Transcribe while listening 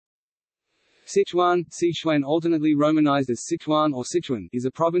Sichuan, alternately romanized as Sichuan or Sichuan, is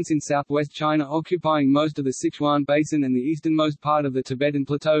a province in southwest China occupying most of the Sichuan Basin and the easternmost part of the Tibetan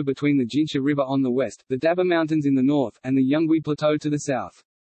Plateau between the Jinsha River on the west, the Daba Mountains in the north, and the Yungui Plateau to the south.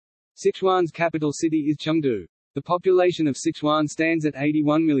 Sichuan's capital city is Chengdu. The population of Sichuan stands at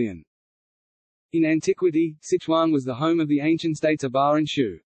 81 million. In antiquity, Sichuan was the home of the ancient states of Ba and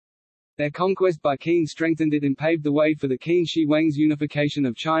Shu. Their conquest by Qing strengthened it and paved the way for the Qin Shi Huang's unification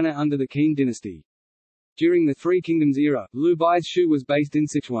of China under the Qin dynasty. During the Three Kingdoms era, Liu Bai's Shu was based in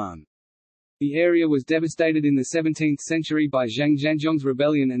Sichuan. The area was devastated in the 17th century by Zhang Zhanzhong's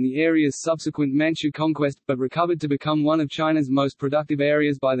rebellion and the area's subsequent Manchu conquest, but recovered to become one of China's most productive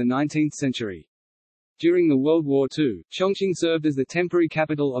areas by the 19th century. During the World War II, Chongqing served as the temporary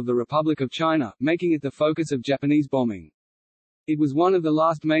capital of the Republic of China, making it the focus of Japanese bombing. It was one of the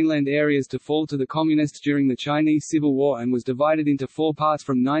last mainland areas to fall to the Communists during the Chinese Civil War and was divided into four parts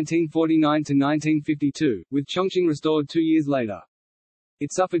from 1949 to 1952, with Chongqing restored 2 years later.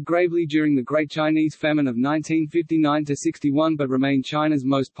 It suffered gravely during the Great Chinese Famine of 1959–61 but remained China's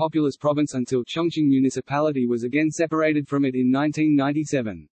most populous province until Chongqing Municipality was again separated from it in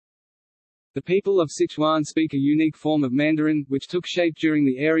 1997. The people of Sichuan speak a unique form of Mandarin, which took shape during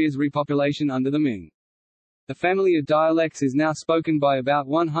the area's repopulation under the Ming. The family of dialects is now spoken by about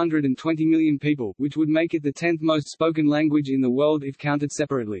 120 million people, which would make it the 10th most spoken language in the world if counted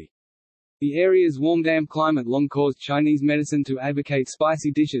separately. The area's warm damp climate long caused Chinese medicine to advocate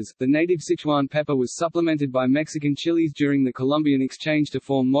spicy dishes. The native Sichuan pepper was supplemented by Mexican chilies during the Columbian exchange to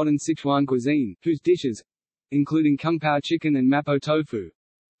form modern Sichuan cuisine, whose dishes, including kung pao chicken and mapo tofu,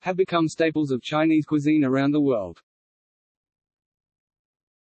 have become staples of Chinese cuisine around the world.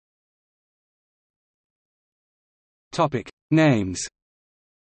 Topic: Names.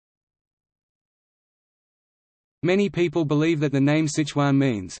 Many people believe that the name Sichuan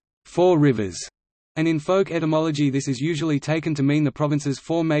means four rivers, and in folk etymology this is usually taken to mean the province's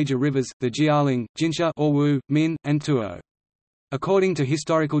four major rivers, the Jialing, Jinsha or Wu, Min, and Tuo. According to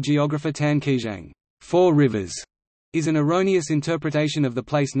historical geographer Tan Qizhang, four rivers is an erroneous interpretation of the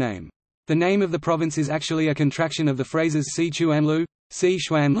place name. The name of the province is actually a contraction of the phrases Sichuanlu,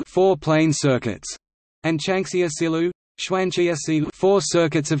 Sichuan, four plain circuits, and Changxia Silu, Xuanqia Silu, four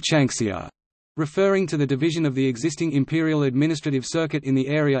circuits of Changxia, referring to the division of the existing imperial administrative circuit in the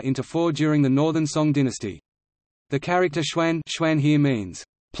area into four during the Northern Song dynasty. The character Xuan here means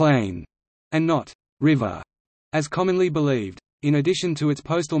plain, and not river, as commonly believed. In addition to its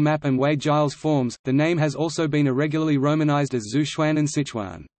postal map and Wade Giles forms, the name has also been irregularly romanized as Zhuchuan and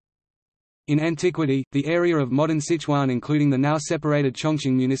Sichuan. In antiquity, the area of modern Sichuan including the now separated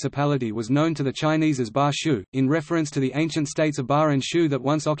Chongqing municipality was known to the Chinese as Ba Shu, in reference to the ancient states of Ba and Shu that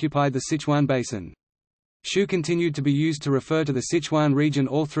once occupied the Sichuan basin. Shu continued to be used to refer to the Sichuan region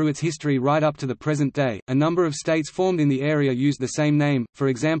all through its history right up to the present day. A number of states formed in the area used the same name, for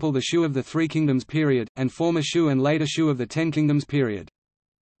example the Shu of the Three Kingdoms period, and former Shu and later Shu of the Ten Kingdoms period.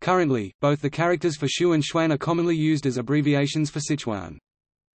 Currently, both the characters for Shu and Xuan are commonly used as abbreviations for Sichuan.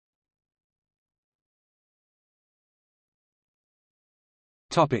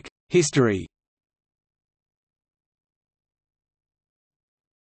 History.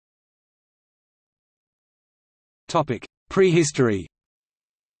 Prehistory.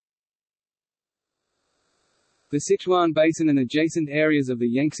 The Sichuan Basin and adjacent areas of the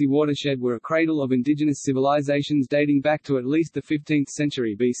Yangtze watershed were a cradle of indigenous civilizations dating back to at least the 15th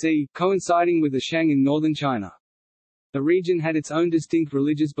century BC, coinciding with the Shang in northern China. The region had its own distinct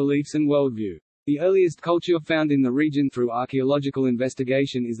religious beliefs and worldview. The earliest culture found in the region through archaeological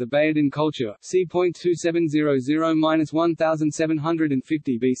investigation is the Baodan culture, c.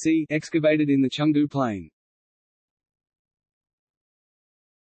 2700–1750 BC, excavated in the Chengdu plain.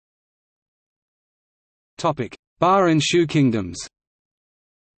 Ba and Shu Kingdoms.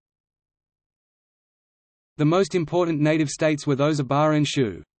 The most important native states were those of Ba and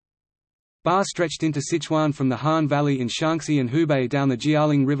Shu. Ba stretched into Sichuan from the Han Valley in Shaanxi and Hubei down the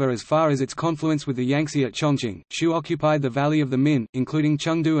Jialing River as far as its confluence with the Yangtze at Chongqing. Shu occupied the valley of the Min, including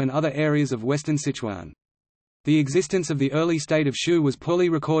Chengdu and other areas of western Sichuan. The existence of the early state of Shu was poorly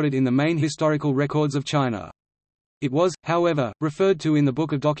recorded in the main historical records of China. It was, however, referred to in the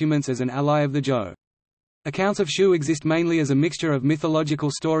Book of Documents as an ally of the Zhou. Accounts of Shu exist mainly as a mixture of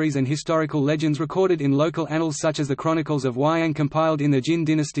mythological stories and historical legends recorded in local annals such as the Chronicles of Mianyang compiled in the Jin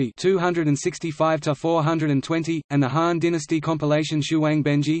dynasty 265–420, and the Han dynasty compilation Shuang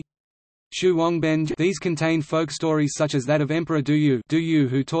Benji. These contain folk stories such as that of Emperor Du Yu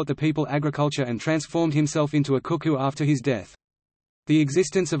who taught the people agriculture and transformed himself into a cuckoo after his death. The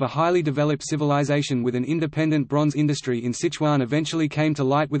existence of a highly developed civilization with an independent bronze industry in Sichuan eventually came to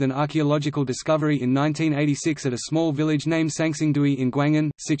light with an archaeological discovery in 1986 at a small village named Sangxingdui in Guang'an,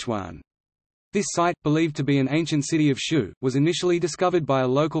 Sichuan. This site, believed to be an ancient city of Shu, was initially discovered by a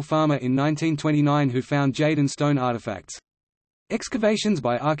local farmer in 1929 who found jade and stone artifacts. Excavations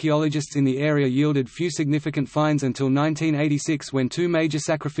by archaeologists in the area yielded few significant finds until 1986 when two major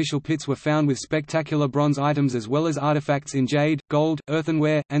sacrificial pits were found with spectacular bronze items as well as artifacts in jade, gold,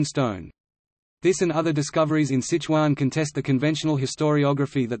 earthenware, and stone. This and other discoveries in Sichuan contest the conventional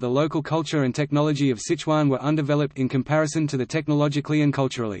historiography that the local culture and technology of Sichuan were undeveloped in comparison to the technologically and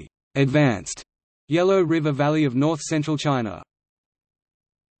culturally advanced Yellow River Valley of north-central China.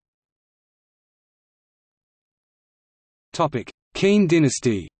 Qing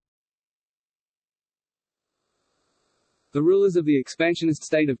dynasty. The rulers of the expansionist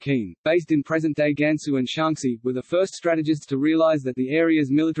state of Qing, based in present-day Gansu and Shaanxi, were the first strategists to realize that the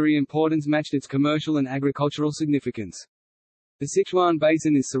area's military importance matched its commercial and agricultural significance. The Sichuan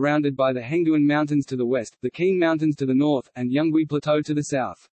Basin is surrounded by the Hengduan Mountains to the west, the Qing Mountains to the north, and Yangui Plateau to the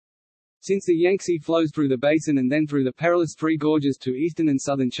south. Since the Yangtze flows through the basin and then through the perilous Three Gorges to eastern and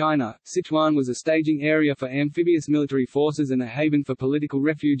southern China, Sichuan was a staging area for amphibious military forces and a haven for political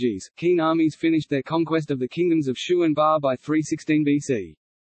refugees. Qing armies finished their conquest of the kingdoms of Shu and Ba by 316 BC.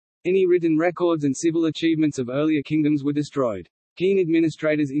 Any written records and civil achievements of earlier kingdoms were destroyed. Qing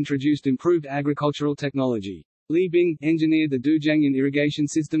administrators introduced improved agricultural technology. Li Bing engineered the Dujiangyan irrigation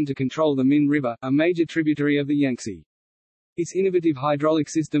system to control the Min River, a major tributary of the Yangtze. Its innovative hydraulic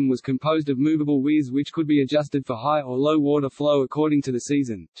system was composed of movable weirs which could be adjusted for high or low water flow according to the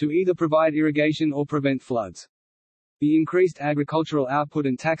season, to either provide irrigation or prevent floods. The increased agricultural output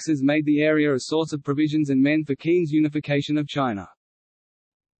and taxes made the area a source of provisions and men for Qing's unification of China.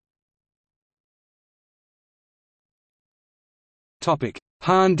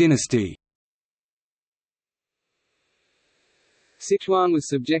 Han dynasty. Sichuan was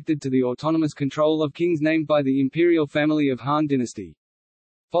subjected to the autonomous control of kings named by the imperial family of Han dynasty.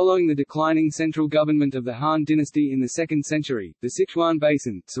 Following the declining central government of the Han dynasty in the 2nd century, the Sichuan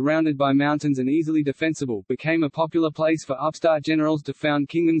Basin, surrounded by mountains and easily defensible, became a popular place for upstart generals to found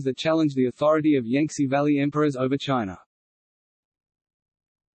kingdoms that challenged the authority of Yangtze Valley emperors over China.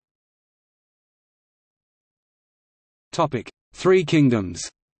 Three Kingdoms.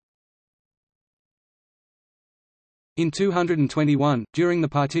 In 221, during the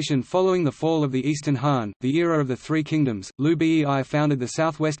partition following the fall of the Eastern Han, the era of the Three Kingdoms, Liu Bei founded the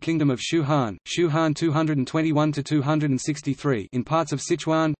southwest kingdom of Shu Han 221–263 in parts of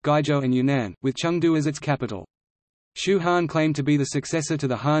Sichuan, Guizhou and Yunnan, with Chengdu as its capital. Shu Han claimed to be the successor to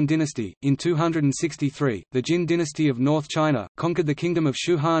the Han dynasty. In 263, the Jin dynasty of North China conquered the kingdom of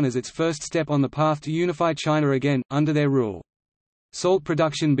Shu Han as its first step on the path to unify China again, under their rule. Salt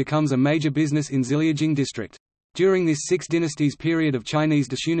production becomes a major business in Ziliajing district. During this Six Dynasties period of Chinese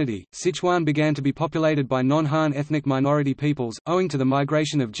disunity, Sichuan began to be populated by non-Han ethnic minority peoples, owing to the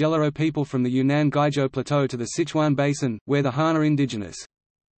migration of Gelaro people from the Yunnan Guizhou Plateau to the Sichuan Basin, where the Han are indigenous.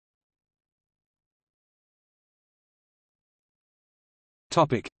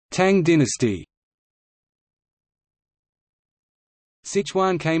 Tang dynasty.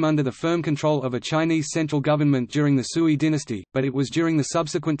 Sichuan came under the firm control of a Chinese central government during the Sui dynasty, but it was during the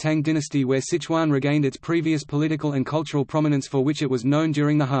subsequent Tang dynasty where Sichuan regained its previous political and cultural prominence for which it was known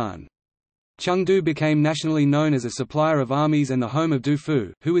during the Han. Chengdu became nationally known as a supplier of armies and the home of Du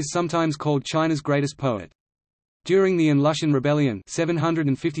Fu, who is sometimes called China's greatest poet. During the Enlushan Rebellion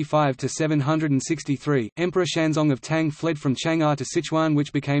 755–763, Emperor Shanzong of Tang fled from Chang'an to Sichuan,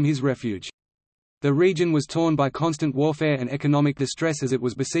 which became his refuge. The region was torn by constant warfare and economic distress as it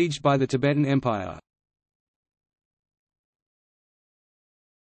was besieged by the Tibetan Empire.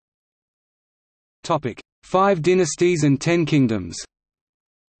 Five Dynasties and 10 Kingdoms.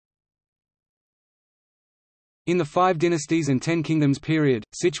 In the Five Dynasties and 10 Kingdoms period,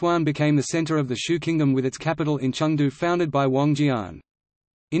 Sichuan became the center of the Shu kingdom with its capital in Chengdu founded by Wang Jian.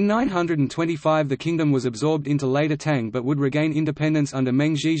 In 925 the kingdom was absorbed into later Tang but would regain independence under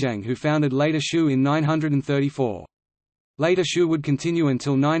Meng Zizang, who founded later Shu in 934. Later Shu would continue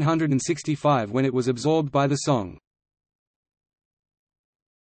until 965 when it was absorbed by the Song.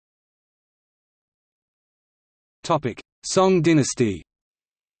 Song dynasty.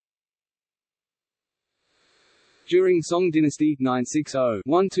 During Song dynasty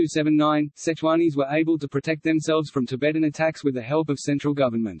 960–1279, Sichuanese were able to protect themselves from Tibetan attacks with the help of central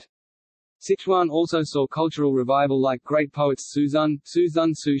government. Sichuan also saw cultural revival like great poets Su Zun, Su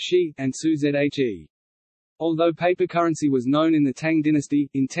Xi, and Su Zhe. Although paper currency was known in the Tang dynasty,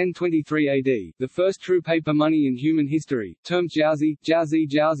 in 1023 AD, the first true paper money in human history, termed jiazi,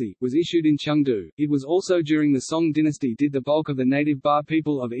 was issued in Chengdu. It was also during the Song dynasty did the bulk of the native Ba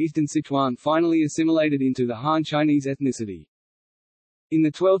people of eastern Sichuan finally assimilated into the Han Chinese ethnicity. In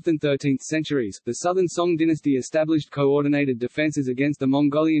the 12th and 13th centuries, the southern Song dynasty established coordinated defences against the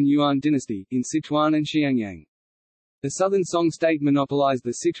Mongolian Yuan dynasty, in Sichuan and Mianyang. The southern Song state monopolized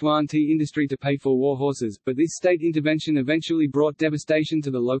the Sichuan tea industry to pay for war horses, but this state intervention eventually brought devastation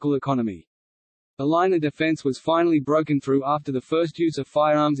to the local economy. The line of defense was finally broken through after the first use of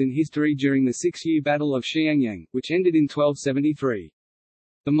firearms in history during the Six-Year Battle of Mianyang, which ended in 1273.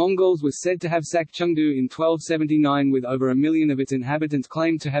 The Mongols was said to have sacked Chengdu in 1279 with over 1 million of its inhabitants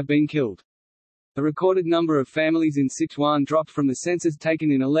claimed to have been killed. The recorded number of families in Sichuan dropped from the census taken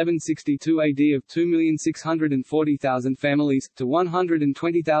in 1162 AD of 2,640,000 families, to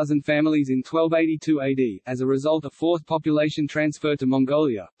 120,000 families in 1282 AD, as a result of forced population transfer to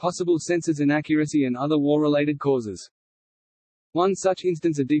Mongolia, possible census inaccuracy and other war-related causes. One such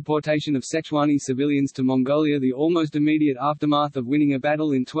instance of deportation of Sichuanese civilians to Mongolia, the almost immediate aftermath of winning a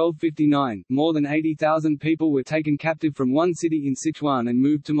battle in 1259, more than 80,000 people were taken captive from one city in Sichuan and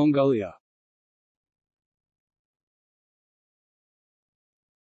moved to Mongolia.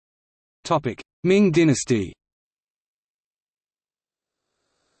 Ming dynasty.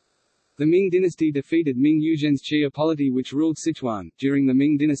 The Ming dynasty defeated Ming Yuzhen's Xia polity which ruled Sichuan. During the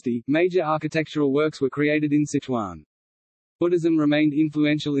Ming dynasty, major architectural works were created in Sichuan. Buddhism remained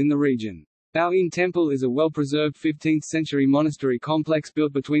influential in the region. Ba and Temple is a well-preserved 15th-century monastery complex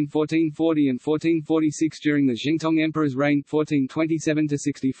built between 1440 and 1446 during the Xingtong Emperor's reign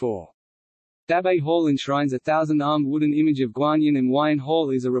 1427–64. Dabei Hall enshrines a 1,000-armed wooden image of Guanyin, and Huayan Hall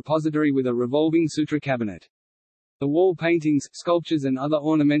is a repository with a revolving sutra cabinet. The wall paintings, sculptures and other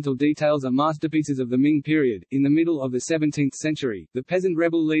ornamental details are masterpieces of the Ming period. In the middle of the 17th century, the peasant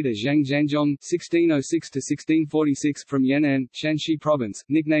rebel leader Zhang Zhanzhong (1606–1646) from Yan'an, Shanxi province,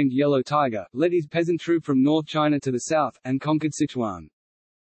 nicknamed Yellow Tiger, led his peasant troop from North China to the south, and conquered Sichuan.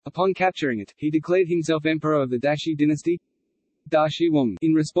 Upon capturing it, he declared himself emperor of the Dashi dynasty.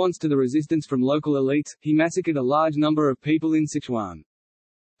 In response to the resistance from local elites, he massacred a large number of people in Sichuan.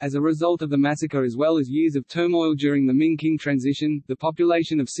 As a result of the massacre as well as years of turmoil during the Ming-Qing transition, the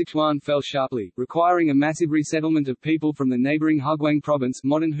population of Sichuan fell sharply, requiring a massive resettlement of people from the neighboring Heguang province,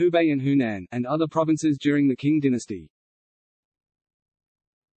 modern Hubei and Hunan, and other provinces during the Qing dynasty.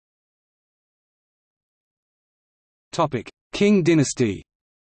 Qing dynasty.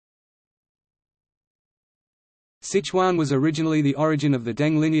 Sichuan was originally the origin of the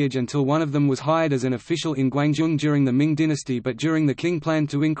Deng lineage until one of them was hired as an official in Guangzhou during the Ming dynasty, but during the Qing plan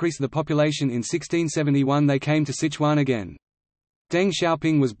to increase the population in 1671 they came to Sichuan again. Deng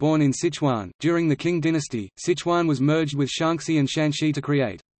Xiaoping was born in Sichuan. During the Qing dynasty, Sichuan was merged with Shaanxi and Shanxi to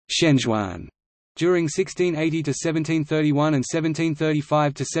create Shenzhuan during 1680 to 1731 and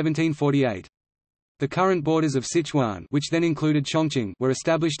 1735 to 1748. The current borders of Sichuan, which then included Chongqing, were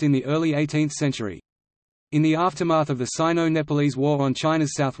established in the early 18th century. In the aftermath of the Sino-Nepalese War on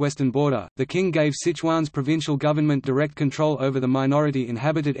China's southwestern border, the king gave Sichuan's provincial government direct control over the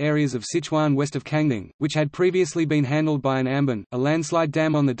minority-inhabited areas of Sichuan west of Kangding, which had previously been handled by an amban. A landslide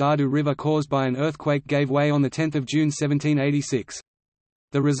dam on the Dadu River caused by an earthquake gave way on 10 June 1786.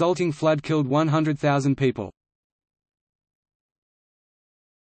 The resulting flood killed 100,000 people.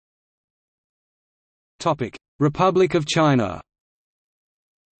 Republic of China.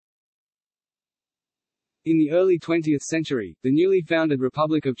 In the early 20th century, the newly founded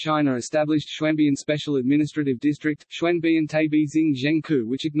Republic of China established Xuanbian Special Administrative District, Xuanbian Taibizing Zhengku,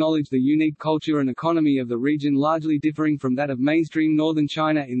 which acknowledged the unique culture and economy of the region largely differing from that of mainstream northern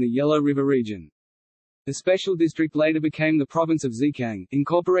China in the Yellow River region. The special district later became the province of Zhejiang,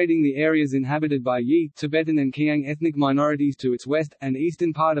 incorporating the areas inhabited by Yi, Tibetan and Qiang ethnic minorities to its west, and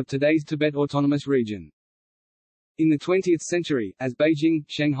eastern part of today's Tibet Autonomous Region. In the 20th century, as Beijing,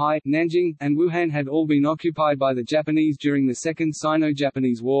 Shanghai, Nanjing, and Wuhan had all been occupied by the Japanese during the Second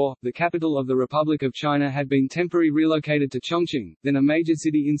Sino-Japanese War, the capital of the Republic of China had been temporarily relocated to Chongqing, then a major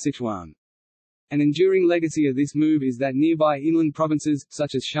city in Sichuan. An enduring legacy of this move is that nearby inland provinces,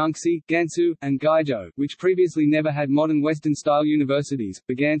 such as Shaanxi, Gansu, and Guizhou, which previously never had modern Western-style universities,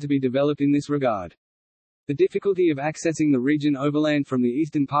 began to be developed in this regard. The difficulty of accessing the region overland from the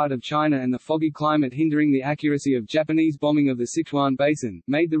eastern part of China and the foggy climate hindering the accuracy of Japanese bombing of the Sichuan Basin,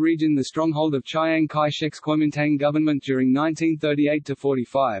 made the region the stronghold of Chiang Kai-shek's Kuomintang government during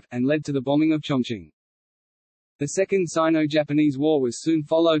 1938–45, and led to the bombing of Chongqing. The Second Sino-Japanese War was soon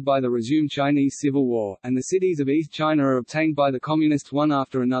followed by the resumed Chinese Civil War, and the cities of East China are obtained by the Communists one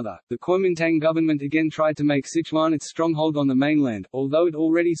after another. The Kuomintang government again tried to make Sichuan its stronghold on the mainland, although it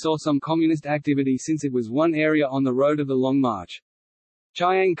already saw some communist activity since it was one area on the Road of the Long March.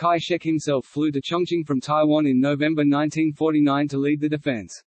 Chiang Kai-shek himself flew to Chongqing from Taiwan in November 1949 to lead the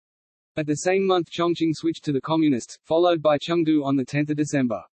defense. At the same month Chongqing switched to the Communists, followed by Chengdu on 10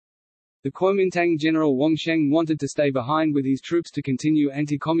 December. The Kuomintang general Wang Sheng wanted to stay behind with his troops to continue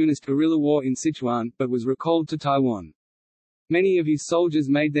anti-communist guerrilla war in Sichuan, but was recalled to Taiwan. Many of his soldiers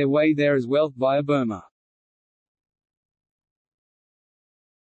made their way there as well, via Burma.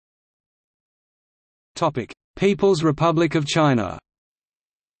 People's Republic of China.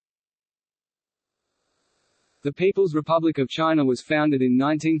 The People's Republic of China was founded in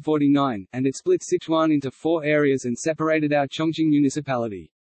 1949, and it split Sichuan into 4 areas and separated out Chongqing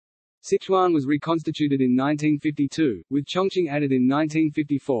municipality. Sichuan was reconstituted in 1952, with Chongqing added in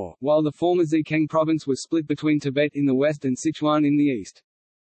 1954, while the former Zhejiang province was split between Tibet in the west and Sichuan in the east.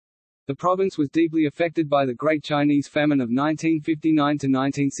 The province was deeply affected by the Great Chinese Famine of 1959 to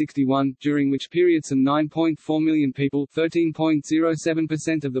 1961, during which period some 9.4 million people,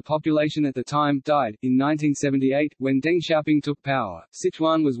 13.07% of the population at the time, died. In 1978, when Deng Xiaoping took power,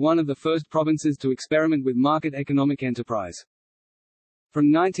 Sichuan was one of the first provinces to experiment with market economic enterprise. From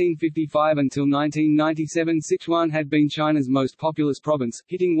 1955 until 1997 Sichuan had been China's most populous province,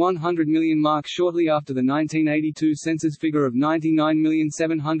 hitting 100 million mark shortly after the 1982 census figure of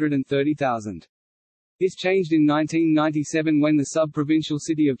 99,730,000. This changed in 1997 when the sub-provincial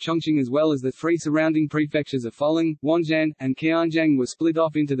city of Chongqing as well as the 3 surrounding prefectures of Fuling, Wanjian, and Qianjiang were split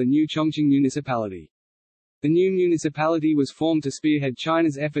off into the new Chongqing municipality. The new municipality was formed to spearhead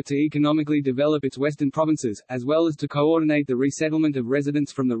China's effort to economically develop its western provinces, as well as to coordinate the resettlement of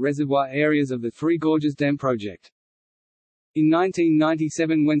residents from the reservoir areas of the Three Gorges Dam project. In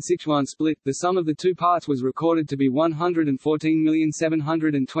 1997 when Sichuan split, the sum of the 2 parts was recorded to be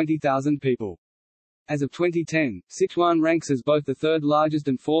 114,720,000 people. As of 2010, Sichuan ranks as both the 3rd largest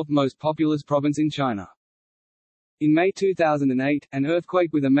and 4th most populous province in China. In May 2008, an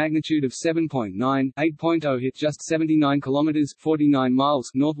earthquake with a magnitude of 7.9, 8.0 hit just 79 kilometers (49 miles)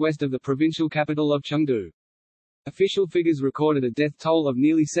 northwest of the provincial capital of Chengdu. Official figures recorded a death toll of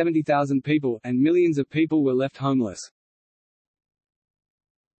nearly 70,000 people, and millions of people were left homeless.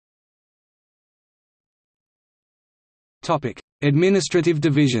 Topic: Administrative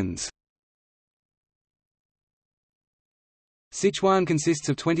divisions. Sichuan consists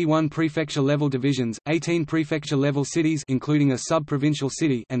of 21 prefecture-level divisions, 18 prefecture-level cities including a sub-provincial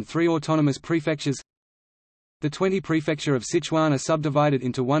city and 3 autonomous prefectures. The 20 prefecture of Sichuan are subdivided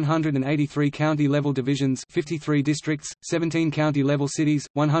into 183 county-level divisions, 53 districts, 17 county-level cities,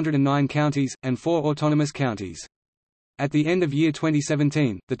 109 counties, and 4 autonomous counties. At the end of year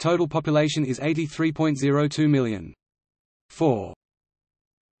 2017, the total population is 83.02 million. 4.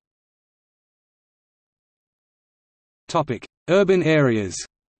 Topic: Urban areas.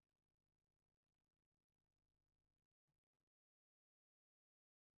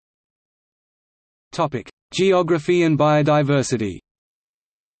 Topic: Geography and biodiversity.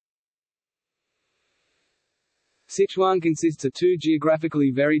 Sichuan consists of 2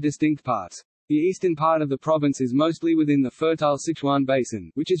 geographically very distinct parts. The eastern part of the province is mostly within the fertile Sichuan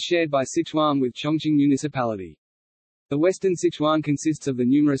Basin, which is shared by Sichuan with Chongqing municipality. The western Sichuan consists of the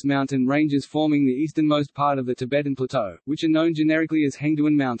numerous mountain ranges forming the easternmost part of the Tibetan Plateau, which are known generically as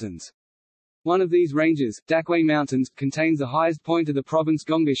Hengduan Mountains. One of these ranges, Dakwei Mountains, contains the highest point of the province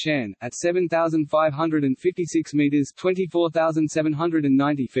Gongga Shan, at 7,556 meters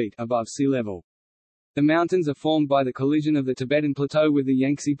 (24,790 feet) above sea level. The mountains are formed by the collision of the Tibetan Plateau with the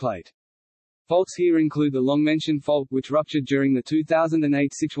Yangtze Plate. Faults here include the long-mentioned fault which ruptured during the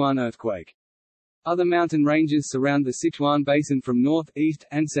 2008 Sichuan earthquake. Other mountain ranges surround the Sichuan Basin from north, east,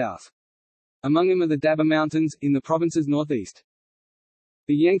 and south. Among them are the Daba Mountains, in the province's northeast.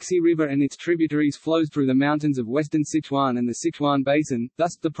 The Yangtze River and its tributaries flows through the mountains of western Sichuan and the Sichuan Basin,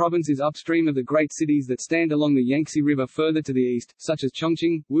 thus, the province is upstream of the great cities that stand along the Yangtze River further to the east, such as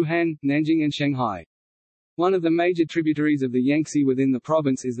Chongqing, Wuhan, Nanjing and Shanghai. One of the major tributaries of the Yangtze within the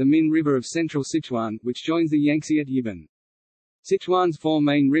province is the Min River of central Sichuan, which joins the Yangtze at Yiban. Sichuan's 4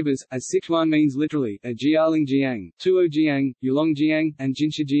 main rivers, as Sichuan means literally, are Jialing-Jiang, Tuo-Jiang, Yulong-Jiang, and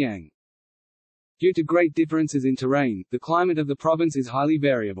Jinsha-Jiang. Due to great differences in terrain, the climate of the province is highly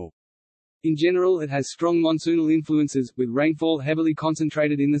variable. In general it has strong monsoonal influences, with rainfall heavily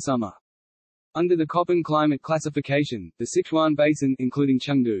concentrated in the summer. Under the Köppen climate classification, the Sichuan Basin including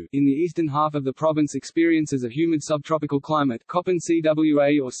Chengdu in the eastern half of the province experiences a humid subtropical climate Köppen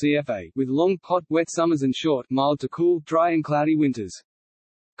CWA or CFA, with long, hot, wet summers and short, mild to cool, dry and cloudy winters.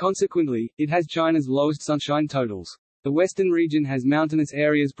 Consequently, it has China's lowest sunshine totals. The western region has mountainous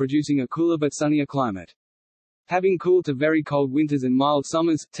areas producing a cooler but sunnier climate. Having cool to very cold winters and mild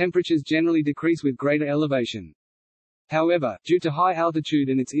summers, temperatures generally decrease with greater elevation. However, due to high altitude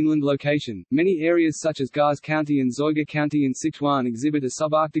and its inland location, many areas such as Gars County and Zhuge County in Sichuan exhibit a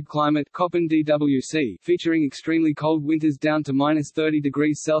subarctic climate Köppen DWC, featuring extremely cold winters down to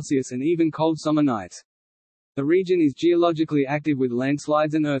 -30°C and even cold summer nights. The region is geologically active with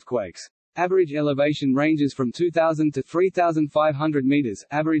landslides and earthquakes. Average elevation ranges from 2,000 to 3,500 meters.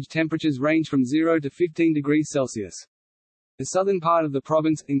 Average temperatures range from 0 to 15 degrees Celsius. The southern part of the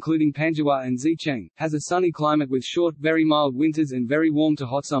province, including Panjua and Zhejiang, has a sunny climate with short, very mild winters and very warm to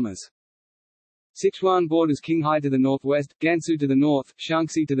hot summers. Sichuan borders Qinghai to the northwest, Gansu to the north,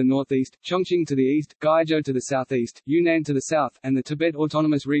 Shaanxi to the northeast, Chongqing to the east, Guizhou to the southeast, Yunnan to the south, and the Tibet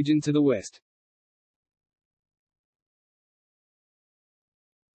Autonomous Region to the west.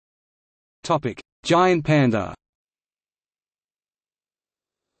 Giant panda.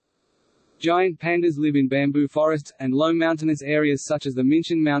 Giant pandas live in bamboo forests, and low mountainous areas such as the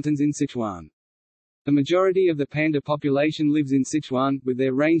Mianyang Mountains in Sichuan. The majority of the panda population lives in Sichuan, with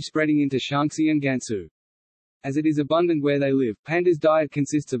their range spreading into Shaanxi and Gansu. As it is abundant where they live, pandas' diet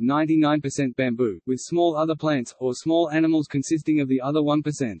consists of 99% bamboo, with small other plants, or small animals consisting of the other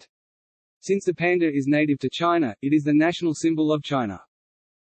 1%. Since the panda is native to China, it is the national symbol of China.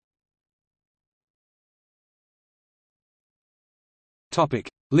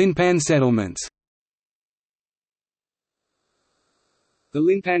 Linpan settlements. The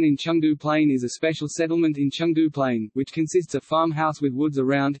Linpan in Chengdu Plain is a special settlement in Chengdu Plain, which consists of farmhouse with woods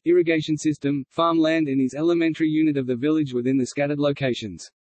around, irrigation system, farmland and is elementary unit of the village within the scattered locations.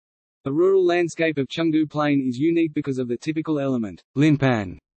 The rural landscape of Chengdu Plain is unique because of the typical element,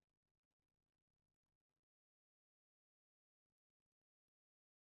 Linpan.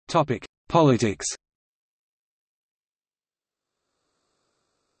 Politics.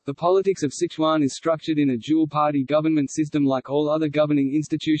 The politics of Sichuan is structured in a dual-party government system like all other governing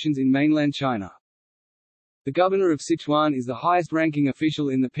institutions in mainland China. The governor of Sichuan is the highest-ranking official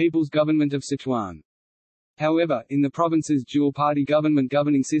in the People's Government of Sichuan. However, in the province's dual-party government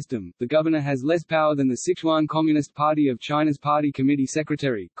governing system, the governor has less power than the Sichuan Communist Party of China's Party Committee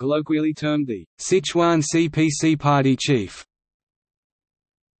Secretary, colloquially termed the Sichuan CPC Party Chief.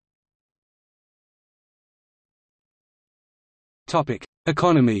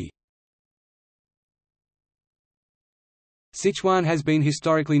 Economy. Sichuan has been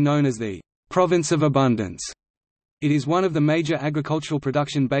historically known as the province of abundance. It is one of the major agricultural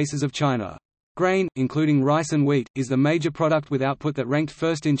production bases of China. Grain, including rice and wheat, is the major product with output that ranked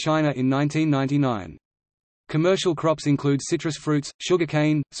first in China in 1999. Commercial crops include citrus fruits,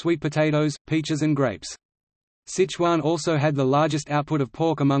 sugarcane, sweet potatoes, peaches and grapes. Sichuan also had the largest output of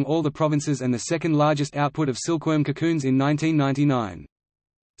pork among all the provinces and the second largest output of silkworm cocoons in 1999.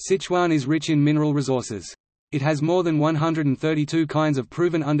 Sichuan is rich in mineral resources. It has more than 132 kinds of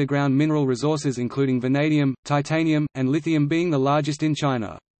proven underground mineral resources including vanadium, titanium, and lithium being the largest in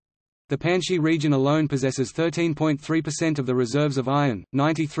China. The Panxi region alone possesses 13.3% of the reserves of iron,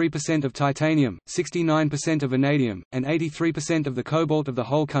 93% of titanium, 69% of vanadium, and 83% of the cobalt of the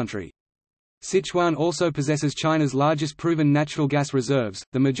whole country. Sichuan also possesses China's largest proven natural gas reserves,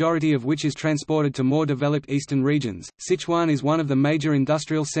 the majority of which is transported to more developed eastern regions. Sichuan is one of the major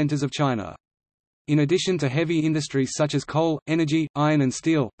industrial centers of China. In addition to heavy industries such as coal, energy, iron and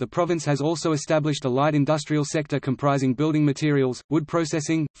steel, the province has also established a light industrial sector comprising building materials, wood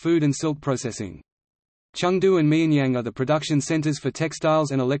processing, food and silk processing. Chengdu and Mianyang are the production centers for textiles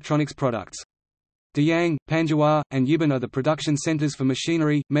and electronics products. Dayang, Panjua, and Yiban are the production centers for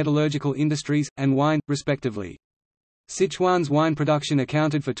machinery, metallurgical industries, and wine, respectively. Sichuan's wine production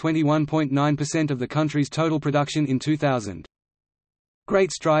accounted for 21.9% of the country's total production in 2000.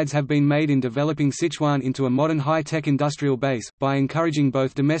 Great strides have been made in developing Sichuan into a modern high-tech industrial base, by encouraging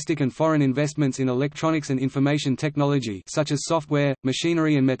both domestic and foreign investments in electronics and information technology such as software,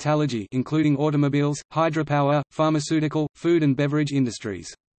 machinery and metallurgy including automobiles, hydropower, pharmaceutical, food and beverage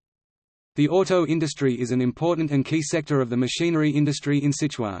industries. The auto industry is an important and key sector of the machinery industry in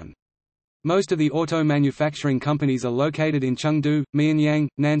Sichuan. Most of the auto manufacturing companies are located in Chengdu, Mianyang,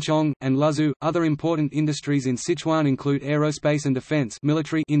 Nanchong, and Luzhu. Other important industries in Sichuan include aerospace and defense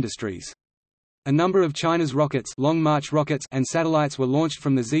military industries. A number of China's rockets, Long March rockets and satellites were launched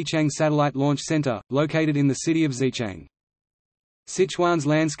from the Zhejiang Satellite Launch Center, located in the city of Zhejiang. Sichuan's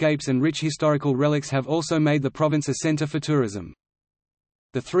landscapes and rich historical relics have also made the province a center for tourism.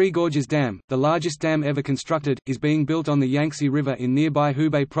 The Three Gorges Dam, the largest dam ever constructed, is being built on the Yangtze River in nearby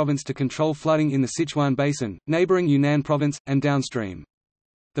Hubei province to control flooding in the Sichuan Basin, neighboring Yunnan province, and downstream.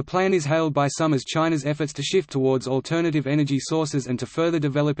 The plan is hailed by some as China's efforts to shift towards alternative energy sources and to further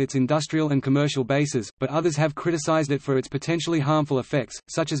develop its industrial and commercial bases, but others have criticized it for its potentially harmful effects,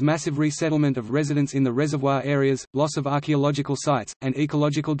 such as massive resettlement of residents in the reservoir areas, loss of archaeological sites, and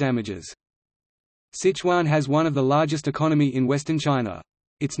ecological damages. Sichuan has one of the largest economy in western China.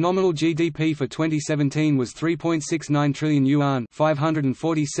 Its nominal GDP for 2017 was 3.69 trillion yuan,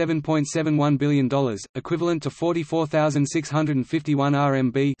 $547.71 billion, equivalent to 44,651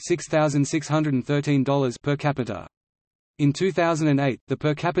 RMB, $6,613 per capita. In 2008, the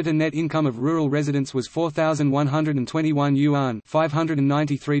per capita net income of rural residents was 4,121 yuan,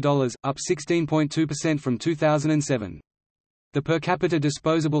 $593, up 16.2% from 2007. The per capita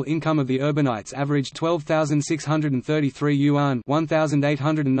disposable income of the urbanites averaged 12,633 yuan,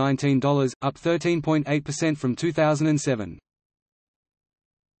 $1,819, up 13.8% from 2007.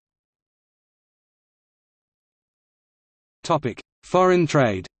 Topic: Foreign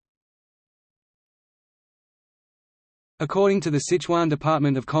trade. According to the Sichuan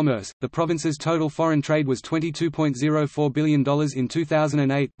Department of Commerce, the province's total foreign trade was $22.04 billion in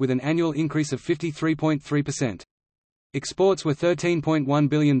 2008, with an annual increase of 53.3%. Exports were $13.1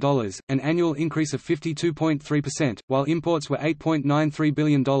 billion, an annual increase of 52.3%, while imports were $8.93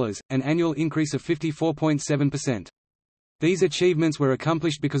 billion, an annual increase of 54.7%. These achievements were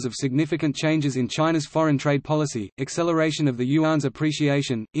accomplished because of significant changes in China's foreign trade policy, acceleration of the yuan's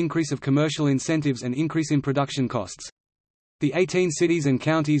appreciation, increase of commercial incentives and increase in production costs. The 18 cities and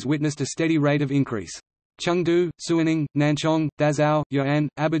counties witnessed a steady rate of increase. Chengdu, Suining, Nanchong, Dazhou, Yuan,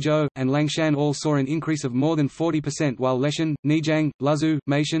 Abizhou, and Langshan all saw an increase of more than 40%, while Leshan, Nijiang, Luzhu,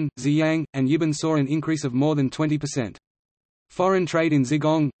 Meishan, Ziyang, and Yibin saw an increase of more than 20%. Foreign trade in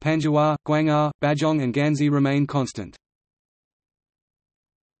Zigong, Panjwai, Guang'an, Bajong and Ganzi remained constant.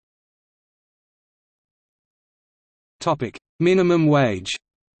 Minimum wage.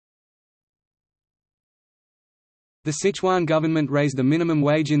 The Sichuan government raised the minimum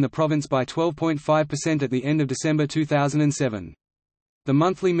wage in the province by 12.5% at the end of December 2007. The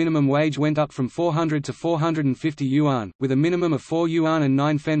monthly minimum wage went up from 400 to 450 yuan, with a minimum of 4 yuan and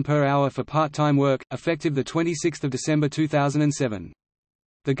 9 fen per hour for part-time work, effective 26 December 2007.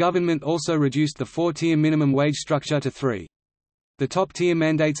 The government also reduced the 4-tier minimum wage structure to 3. The top tier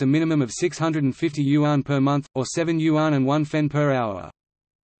mandates a minimum of 650 yuan per month, or 7 yuan and 1 fen per hour.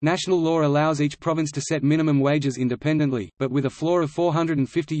 National law allows each province to set minimum wages independently, but with a floor of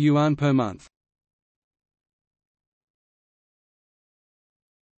 450 yuan per month.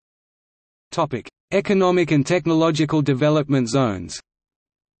 Economic and technological development zones.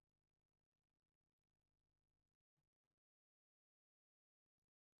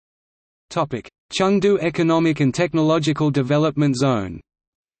 Chengdu Economic and Technological Development Zone.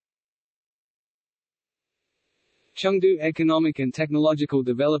 Chengdu Economic and Technological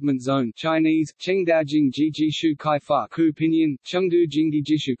Development Zone Chinese, Chengdaojing Jishu Kaifa Ku Pinyin, Chengdu Jingdi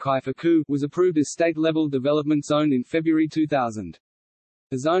Jishu Kaifa Ku was approved as state-level development zone in February 2000.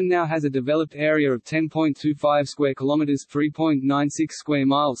 The zone now has a developed area of 10.25 square kilometers (3.96 square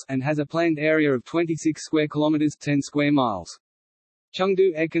miles) and has a planned area of 26 square kilometers (10 square miles).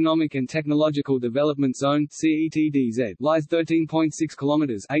 Chengdu Economic and Technological Development Zone (CETDZ) lies 13.6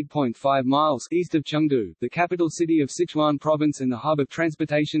 kilometers (8.5 miles) east of Chengdu, the capital city of Sichuan province and the hub of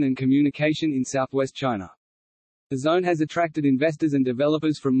transportation and communication in southwest China. The zone has attracted investors and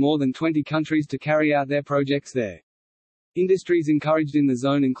developers from more than 20 countries to carry out their projects there. Industries encouraged in the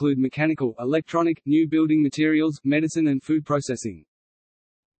zone include mechanical, electronic, new building materials, medicine and food processing.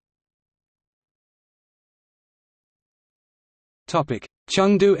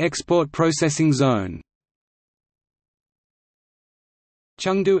 Chengdu Export Processing Zone.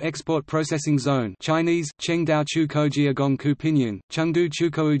 Chengdu Export Processing Zone Chinese, Chengdao Chukou Jiagongku Pinyin, Chengdu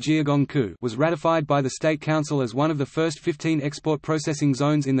Chukou Jiagongku was ratified by the State Council as one of the first 15 export processing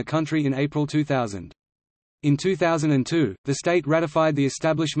zones in the country in April 2000. In 2002, the state ratified the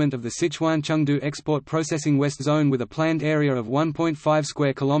establishment of the Sichuan Chengdu Export Processing West Zone with a planned area of 1.5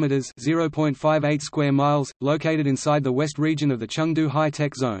 square kilometers (0.58 square miles), located inside the west region of the Chengdu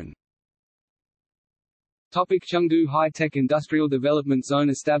High-Tech Zone. Chengdu High-Tech Industrial Development Zone.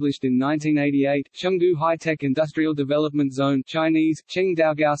 Established in 1988, Chengdu High-Tech Industrial Development Zone Chinese,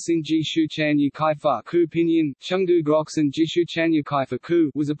 Chengdaogao Xinji Shuchanyu Kaifa Ku Pinyin, Chengdu Groxin Jishu Chanyu Kaifa Ku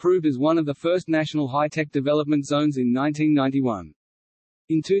was approved as one of the first national high-tech development zones in 1991.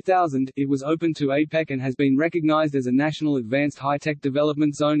 In 2000, it was opened to APEC and has been recognized as a National Advanced High-Tech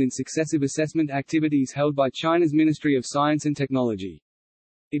Development Zone in successive assessment activities held by China's Ministry of Science and Technology.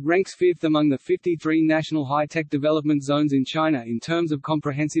 It ranks 5th among the 53 national high-tech development zones in China in terms of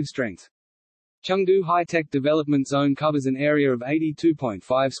comprehensive strength. Chengdu High-Tech Development Zone covers an area of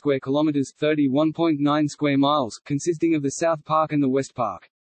 82.5 square kilometers, 31.9 square miles, consisting of the South Park and the West Park.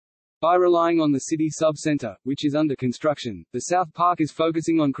 By relying on the city sub-center, which is under construction, the South Park is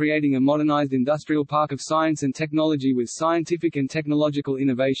focusing on creating a modernized industrial park of science and technology with scientific and technological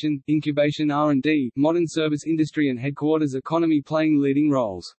innovation, incubation R&D, modern service industry and headquarters economy playing leading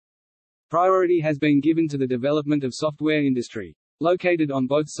roles. Priority has been given to the development of software industry. Located on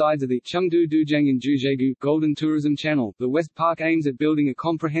both sides of the Chengdu-Dujiang and Zhuzhegu Golden Tourism Channel, the West Park aims at building a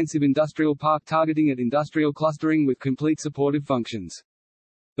comprehensive industrial park targeting at industrial clustering with complete supportive functions.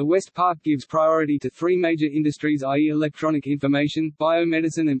 The West Park gives priority to 3 major industries, i.e. electronic information,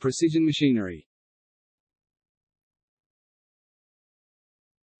 biomedicine and precision machinery.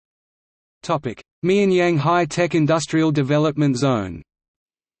 Mianyang High-Tech Industrial Development Zone.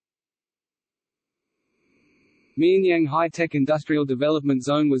 Mianyang High-Tech Industrial Development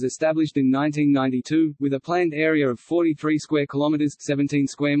Zone was established in 1992, with a planned area of 43 square kilometers, 17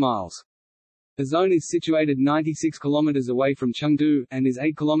 square miles. The zone is situated 96 kilometers away from Chengdu, and is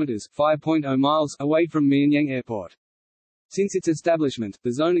 8 kilometers, 5.0 miles, away from Mianyang Airport. Since its establishment,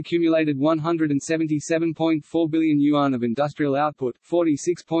 the zone accumulated 177.4 billion yuan of industrial output,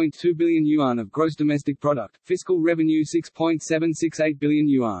 46.2 billion yuan of gross domestic product, fiscal revenue 6.768 billion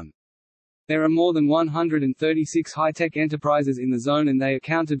yuan. There are more than 136 high-tech enterprises in the zone and they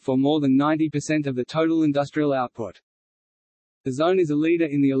accounted for more than 90% of the total industrial output. The zone is a leader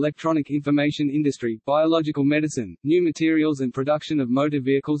in the electronic information industry, biological medicine, new materials and production of motor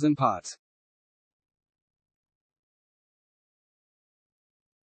vehicles and parts.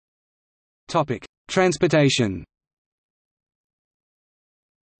 Transportation.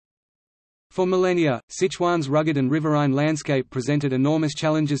 For millennia, Sichuan's rugged and riverine landscape presented enormous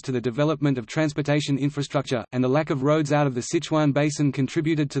challenges to the development of transportation infrastructure, and the lack of roads out of the Sichuan basin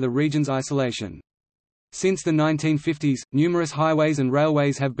contributed to the region's isolation. Since the 1950s, numerous highways and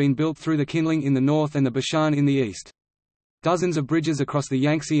railways have been built through the Qinling in the north and the Bashan in the east. Dozens of bridges across the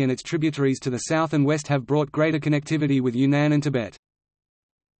Yangtze and its tributaries to the south and west have brought greater connectivity with Yunnan and Tibet.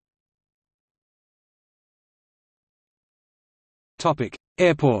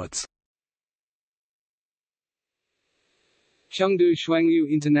 Airports. Chengdu Shuangyu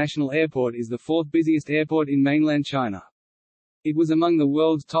International Airport is the 4th busiest airport in mainland China. It was among the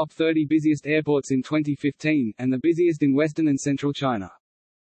world's top 30 busiest airports in 2015, and the busiest in western and central China.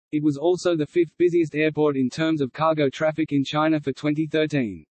 It was also the 5th busiest airport in terms of cargo traffic in China for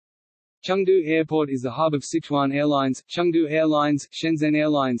 2013. Chengdu Airport is the hub of Sichuan Airlines, Chengdu Airlines, Shenzhen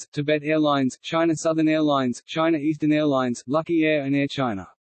Airlines, Tibet Airlines, China Southern Airlines, China Eastern Airlines, Lucky Air and Air China.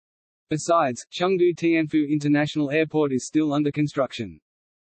 Besides, Chengdu Tianfu International Airport is still under construction.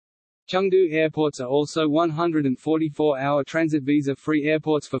 Chengdu airports are also 144-hour transit visa-free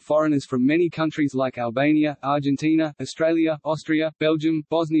airports for foreigners from many countries like Albania, Argentina, Australia, Austria, Belgium,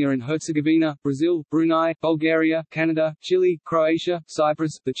 Bosnia and Herzegovina, Brazil, Brunei, Bulgaria, Canada, Chile, Croatia,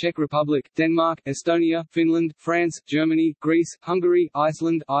 Cyprus, the Czech Republic, Denmark, Estonia, Finland, France, Germany, Greece, Hungary,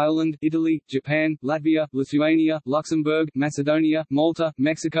 Iceland, Ireland, Italy, Japan, Latvia, Lithuania, Luxembourg, Macedonia, Malta,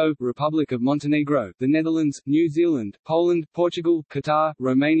 Mexico, Republic of Montenegro, the Netherlands, New Zealand, Poland, Portugal, Qatar,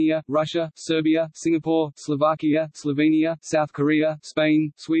 Romania, Russia, Serbia, Singapore, Slovakia, Slovenia, South Korea,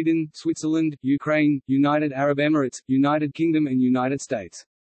 Spain, Sweden, Switzerland, Ukraine, United Arab Emirates, United Kingdom and United States.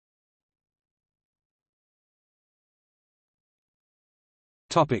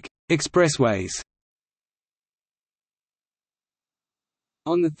 Expressways.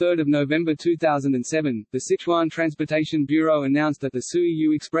 On 3 November 2007, the Sichuan Transportation Bureau announced that the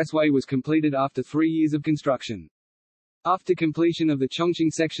Suiyu Expressway was completed after 3 years of construction. After completion of the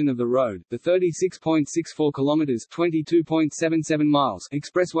Chongqing section of the road, the 36.64 kilometers (22.77 miles)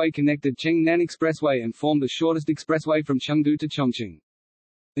 expressway connected Chengnan Expressway and formed the shortest expressway from Chengdu to Chongqing.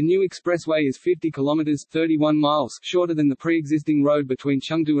 The new expressway is 50 kilometers (31 miles) shorter than the pre-existing road between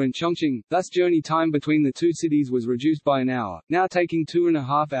Chengdu and Chongqing, thus journey time between the two cities was reduced by an hour, now taking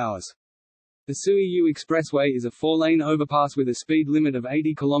 2.5 hours. The Suiyu Expressway is a 4-lane overpass with a speed limit of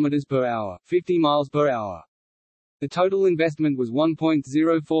 80 kilometers per hour, 50 miles per hour. The total investment was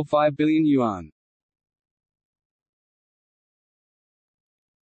 1.045 billion yuan.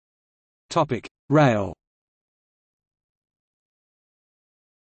 Rail.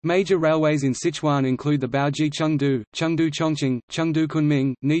 Major railways in Sichuan include the Baoji Chengdu, Chengdu Chongqing, Chengdu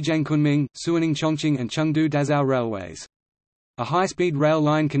Kunming, Nijiang Kunming, Suaning Chongqing and Chengdu Dazhou railways. A high-speed rail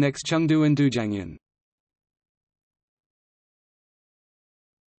line connects Chengdu and Dujiangyan.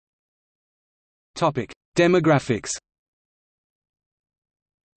 Demographics.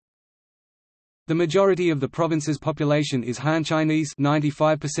 The majority of the province's population is Han Chinese,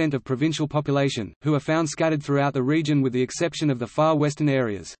 95% of provincial population, who are found scattered throughout the region with the exception of the far western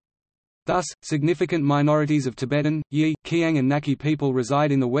areas. Thus, significant minorities of Tibetan, Yi, Qiang and Naki people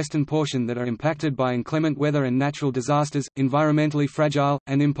reside in the western portion that are impacted by inclement weather and natural disasters, environmentally fragile,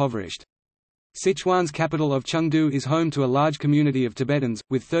 and impoverished. Sichuan's capital of Chengdu is home to a large community of Tibetans,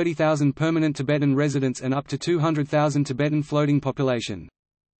 with 30,000 permanent Tibetan residents and up to 200,000 Tibetan floating population.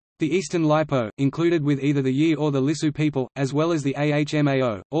 The eastern Lipo, included with either the Yi or the Lisu people, as well as the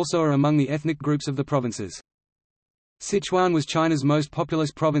Ahmao, also are among the ethnic groups of the provinces. Sichuan was China's most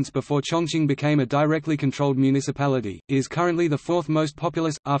populous province before Chongqing became a directly controlled municipality. It is currently the fourth most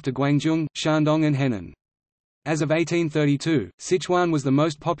populous, after Guangzhou, Shandong and Henan. As of 1832, Sichuan was the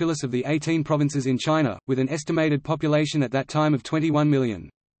most populous of the 18 provinces in China, with an estimated population at that time of 21 million.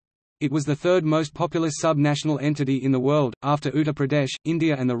 It was the third most populous sub-national entity in the world, after Uttar Pradesh,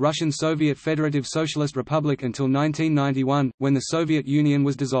 India and the Russian Soviet Federative Socialist Republic until 1991, when the Soviet Union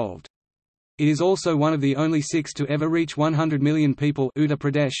was dissolved. It is also one of the only six to ever reach 100 million people: Uttar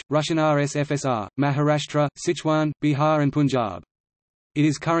Pradesh, Russian RSFSR, Maharashtra, Sichuan, Bihar and Punjab. It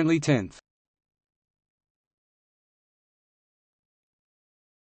is currently 10th.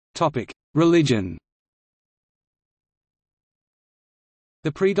 Religion.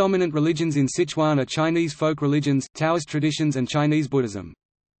 The predominant religions in Sichuan are Chinese folk religions, Taoist traditions and Chinese Buddhism.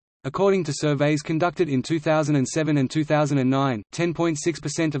 According to surveys conducted in 2007 and 2009,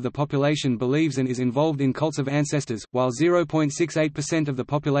 10.6% of the population believes and is involved in cults of ancestors, while 0.68% of the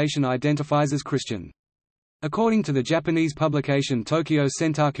population identifies as Christian. According to the Japanese publication Tokyo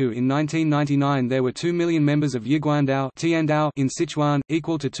Sentaku in 1999, there were 2 million members of Yiguandao in Sichuan,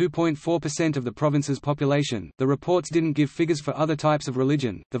 equal to 2.4% of the province's population. The reports didn't give figures for other types of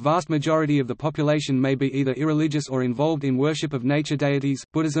religion. The vast majority of the population may be either irreligious or involved in worship of nature deities,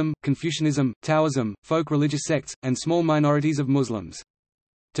 Buddhism, Confucianism, Taoism, folk religious sects, and small minorities of Muslims.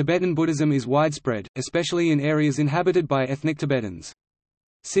 Tibetan Buddhism is widespread, especially in areas inhabited by ethnic Tibetans.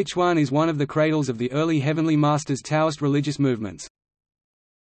 Sichuan is one of the cradles of the early Heavenly Masters Taoist religious movements.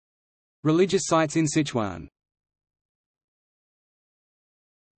 Religious sites in Sichuan.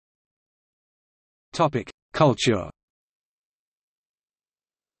 Culture.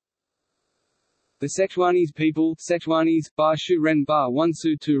 The Sichuanese people, Sichuanese, Ba Shu Ren Ba 1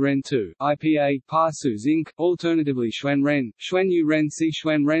 Su 2 Ren 2, IPA, Pa Su Zinc, alternatively Xuan Ren, Xuan Yu Ren Si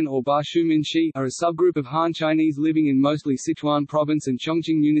Xuan Ren or Ba Shu Min Shi, are a subgroup of Han Chinese living in mostly Sichuan province and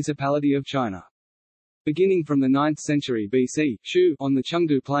Chongqing municipality of China. Beginning from the 9th century BC, Shu, on the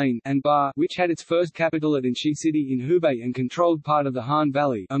Chengdu Plain, and Ba, which had its first capital at Anxi City in Hubei and controlled part of the Han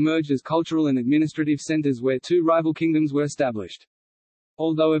Valley, emerged as cultural and administrative centers where two rival kingdoms were established.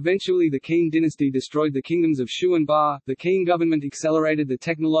 Although eventually the Qing dynasty destroyed the kingdoms of Shu and Ba, the Qing government accelerated the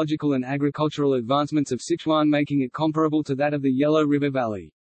technological and agricultural advancements of Sichuan, making it comparable to that of the Yellow River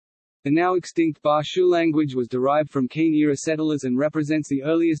Valley. The now extinct Ba Shu language was derived from Qing-era settlers and represents the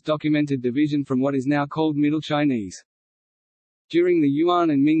earliest documented division from what is now called Middle Chinese. During the Yuan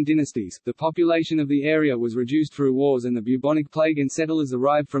and Ming dynasties, the population of the area was reduced through wars and the bubonic plague, and settlers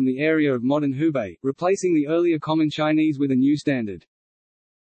arrived from the area of modern Hubei, replacing the earlier Common Chinese with a new standard.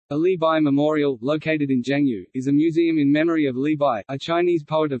 A Li Bai Memorial, located in Jiangyu, is a museum in memory of Li Bai, a Chinese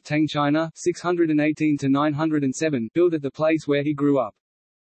poet of Tang China, 618–907, built at the place where he grew up.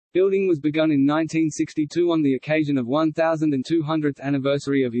 Building was begun in 1962 on the occasion of 1200th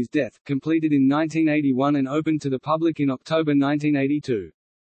anniversary of his death, completed in 1981 and opened to the public in October 1982.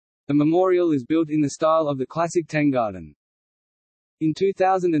 The memorial is built in the style of the classic Tang Garden. In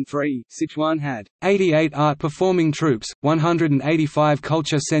 2003, Sichuan had 88 art performing troupes, 185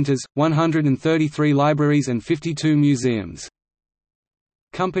 culture centers, 133 libraries and 52 museums.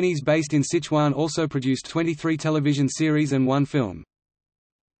 Companies based in Sichuan also produced 23 television series and 1 film.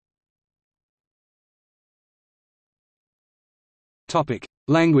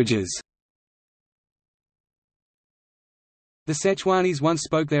 Languages. The Sichuanese once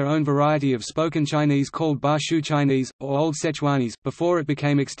spoke their own variety of spoken Chinese called Ba Shu Chinese, or Old Sichuanese, before it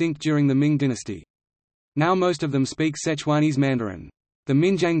became extinct during the Ming dynasty. Now most of them speak Sichuanese Mandarin. The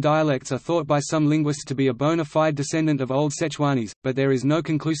Mianyang dialects are thought by some linguists to be a bona fide descendant of Old Sichuanese, but there is no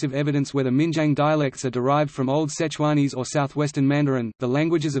conclusive evidence whether Mianyang dialects are derived from Old Sichuanese or Southwestern Mandarin. The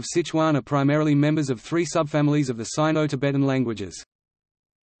languages of Sichuan are primarily members of 3 subfamilies of the Sino-Tibetan languages.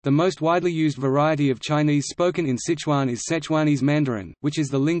 The most widely used variety of Chinese spoken in Sichuan is Sichuanese Mandarin, which is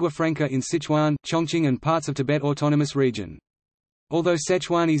the lingua franca in Sichuan, Chongqing and parts of Tibet Autonomous Region. Although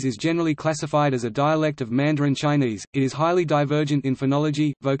Sichuanese is generally classified as a dialect of Mandarin Chinese, it is highly divergent in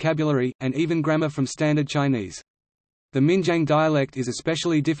phonology, vocabulary, and even grammar from Standard Chinese. The Mianyang dialect is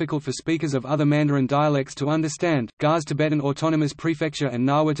especially difficult for speakers of other Mandarin dialects to understand. Gars Tibetan Autonomous Prefecture and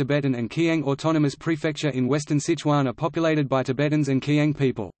Narwa Tibetan and Qiang Autonomous Prefecture in western Sichuan are populated by Tibetans and Qiang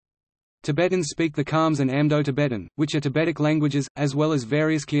people. Tibetans speak the Khams and Amdo Tibetan, which are Tibetic languages, as well as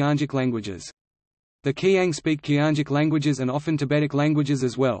various Qiangic languages. The Qiang speak Qiangic languages and often Tibetic languages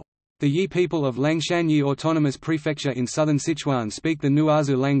as well. The Yi people of Langshan Yi Autonomous Prefecture in southern Sichuan speak the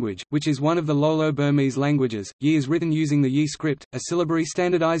Nuazu language, which is one of the Lolo-Burmese languages. Yi is written using the Yi script, a syllabary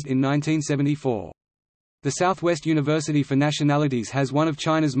standardized in 1974. The Southwest University for Nationalities has one of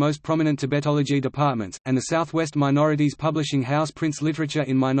China's most prominent Tibetology departments, and the Southwest Minorities Publishing House prints literature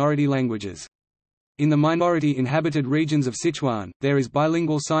in minority languages. In the minority-inhabited regions of Sichuan, there is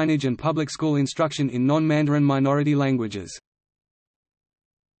bilingual signage and public school instruction in non-Mandarin minority languages.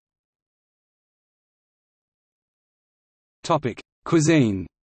 Cuisine.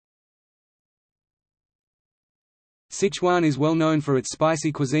 Sichuan is well known for its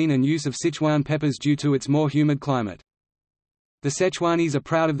spicy cuisine and use of Sichuan peppers due to its more humid climate. The Sichuanese are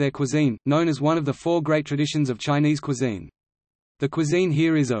proud of their cuisine, known as one of the four great traditions of Chinese cuisine. The cuisine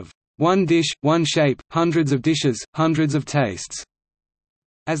here is of one dish, one shape, hundreds of dishes, hundreds of tastes,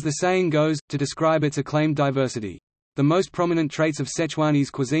 as the saying goes, to describe its acclaimed diversity. The most prominent traits of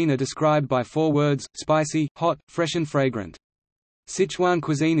Sichuanese cuisine are described by four words: spicy, hot, fresh and fragrant. Sichuan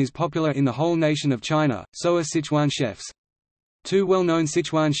cuisine is popular in the whole nation of China, so are Sichuan chefs. Two well-known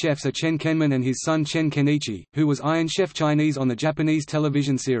Sichuan chefs are Chen Kenman and his son Chen Kenichi, who was Iron Chef Chinese on the Japanese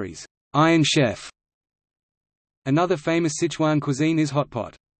television series, Iron Chef. Another famous Sichuan cuisine is hot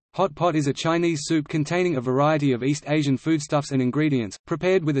pot. Hot pot is a Chinese soup containing a variety of East Asian foodstuffs and ingredients,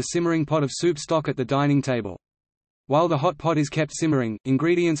 prepared with a simmering pot of soup stock at the dining table. While the hot pot is kept simmering,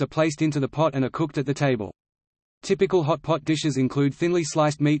 ingredients are placed into the pot and are cooked at the table. Typical hot pot dishes include thinly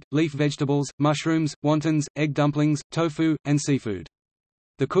sliced meat, leaf vegetables, mushrooms, wontons, egg dumplings, tofu, and seafood.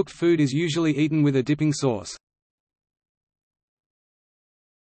 The cooked food is usually eaten with a dipping sauce.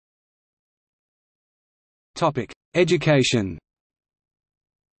 Education.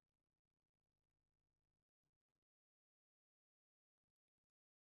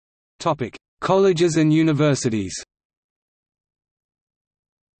 Colleges and universities.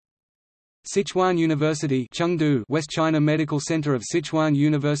 Sichuan University, Chengdu, West China Medical Center of Sichuan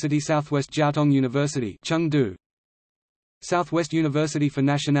University, Southwest Jiaotong University, Chengdu. Southwest University for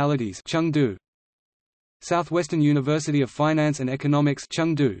Nationalities, Chengdu. Southwestern University of Finance and Economics,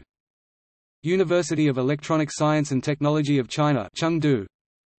 Chengdu. University of Electronic Science and Technology of China, Chengdu.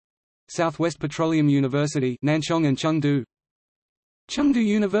 Southwest Petroleum University, Nanchong and Chengdu. Chengdu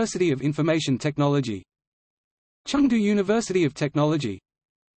University of Information Technology, Chengdu University of Technology,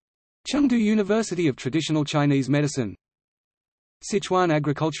 Chengdu University of Traditional Chinese Medicine, Sichuan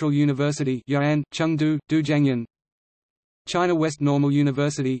Agricultural University, Yuan, Chengdu, Dujiangyan, China West Normal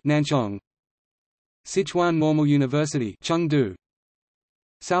University, Nanchong, Sichuan Normal University, Chengdu,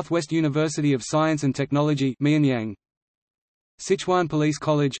 Southwest University of Science and Technology, Mianyang, Sichuan Police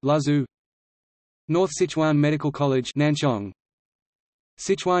College, Luzhu, North Sichuan Medical College, Nanchong,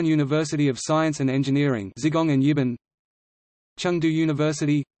 Sichuan University of Science and Engineering, Zigong and Yibin, Chengdu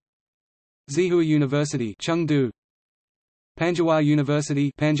University, Zihua University, Chengdu, Panjwai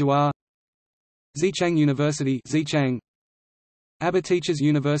University, Panjwai, Xichang University, Xichang, Abba Teachers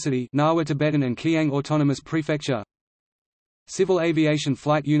University, Narwa Tibetan and Qiang Autonomous Prefecture, Civil Aviation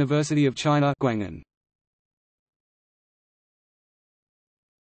Flight University of China, Guang'an.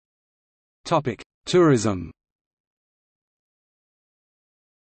 Topic: Tourism.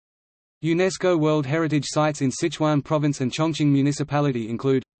 UNESCO World Heritage Sites in Sichuan Province and Chongqing Municipality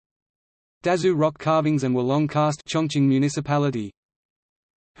include Dazu Rock Carvings and Wulong Karst, Chongqing Municipality,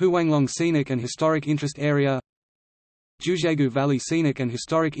 Huanglong Scenic and Historic Interest Area, Juzhegu Valley Scenic and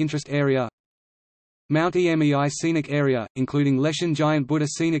Historic Interest Area, Mount Emei Scenic Area, including Leshan Giant Buddha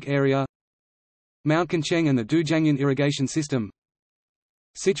Scenic Area, Mount Kancheng and the Dujiangyan Irrigation System,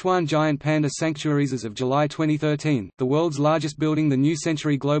 Sichuan Giant Panda Sanctuaries. As of July 2013, the world's largest building, the New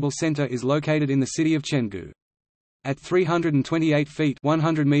Century Global Center, is located in the city of Chengdu. At 328 feet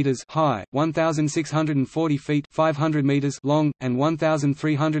 100 meters high, 1,640 feet 500 meters long, and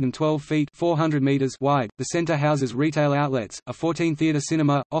 1,312 feet 400 meters wide, the center houses retail outlets, a 14-theater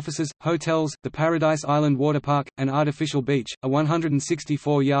cinema, offices, hotels, the Paradise Island Water Park, an artificial beach, a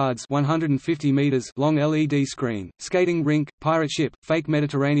 164 yards 150 meters long LED screen, skating rink, pirate ship, fake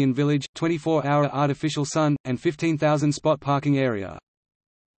Mediterranean village, 24-hour artificial sun, and 15,000 spot parking area.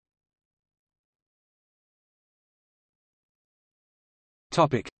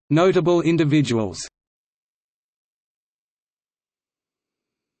 Notable individuals.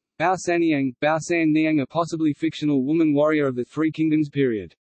 Bao Sanyang, Bao San Niang, a possibly fictional woman warrior of the Three Kingdoms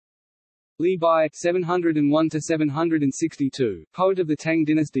period. Li Bai (701–762), poet of the Tang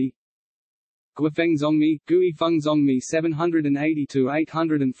dynasty. Guifeng Zongmi, Gui Feng Zongmi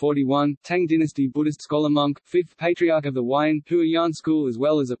 (780–841), Tang dynasty Buddhist scholar monk, 5th patriarch of the Huayan Huayan school as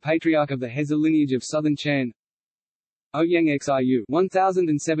well as a patriarch of the Heza lineage of southern Chan. Ouyang Xiu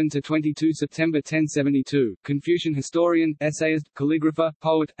 (1007–22 September 1072), Confucian historian, essayist, calligrapher,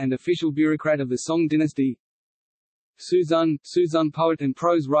 poet, and official bureaucrat of the Song dynasty. Su Zun, poet and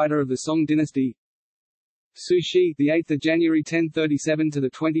prose writer of the Song dynasty. Su Shi, the 8th of January 1037 to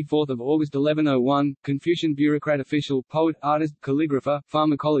the 24th of August 1101, Confucian bureaucrat, official, poet, artist, calligrapher,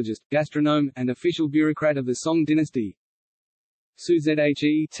 pharmacologist, gastronome, and official bureaucrat of the Song dynasty. Su Zhe,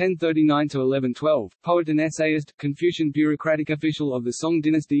 1039 to 1112, poet and essayist, Confucian bureaucratic official of the Song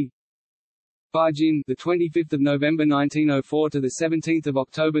dynasty. Ba Jin, the 25th of November 1904 to the 17th of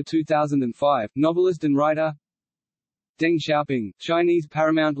October 2005, novelist and writer. Deng Xiaoping, Chinese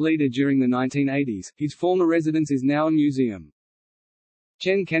paramount leader during the 1980s. His former residence is now a museum.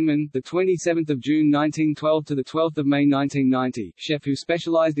 Chen Kenman, the 27th of June 1912 to the 12th of May 1990, chef who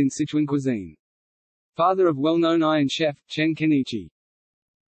specialized in Sichuan cuisine. Father of well-known iron chef, Chen Kenichi.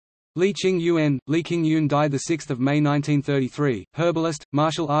 Li Qingyuan, Li Qingyuan died 6 May 1933, herbalist,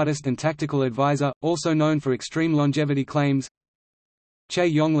 martial artist and tactical advisor, also known for extreme longevity claims. Che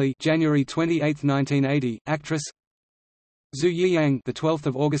Yongli, January 28, 1980, actress. Zhu Yiyang, the 12th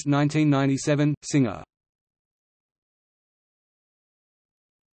of August 1997, singer.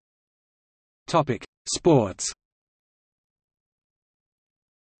 Topic: Sports.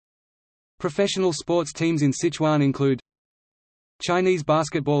 Professional sports teams in Sichuan include Chinese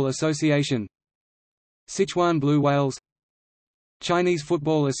Basketball Association, Sichuan Blue Whales, Chinese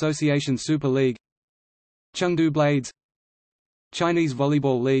Football Association Super League, Chengdu Blades, Chinese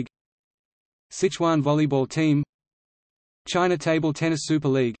Volleyball League, Sichuan Volleyball Team, China Table Tennis Super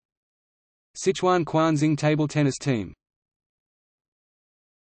League, Sichuan Quanxing Table Tennis Team.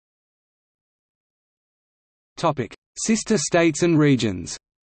 Topic: Sister states and regions.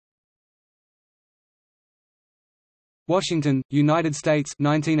 Washington, United States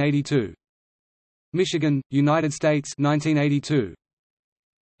 1982. Michigan, United States 1982.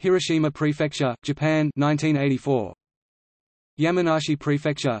 Hiroshima Prefecture, Japan 1984. Yamanashi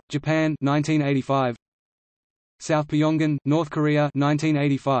Prefecture, Japan 1985. South Pyongan, North Korea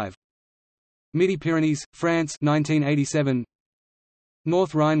 1985. Midi-Pyrenees, France 1987.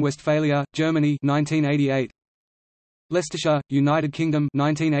 North Rhine-Westphalia, Germany 1988. Leicestershire, United Kingdom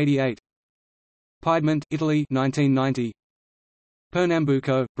 1988. Piedmont, Italy 1990.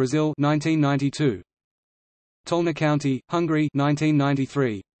 Pernambuco, Brazil 1992. Tolna County, Hungary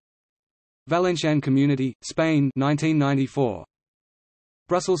 1993. Valencian Community, Spain 1994.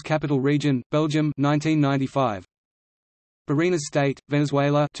 Brussels Capital Region, Belgium 1995. Barinas State,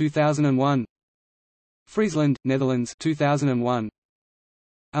 Venezuela 2001. Friesland, Netherlands 2001.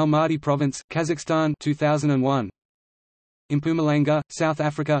 Almaty Province, Kazakhstan 2001. Mpumalanga, South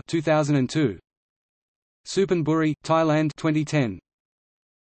Africa 2002. Suphanburi, Thailand 2010.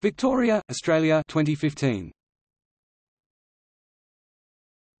 Victoria, Australia 2015.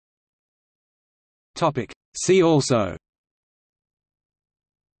 Topic: See also.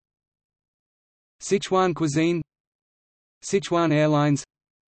 Sichuan cuisine, Sichuan Airlines,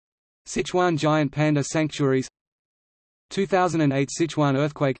 Sichuan Giant Panda Sanctuaries, 2008 Sichuan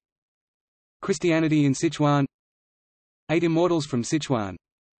earthquake, Christianity in Sichuan, 8 Immortals from Sichuan,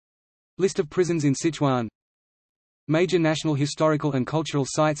 List of prisons in Sichuan, Major national historical and cultural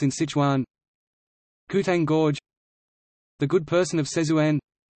sites in Sichuan, Kutang Gorge, The Good Person of Szechuan.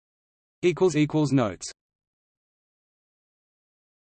 Notes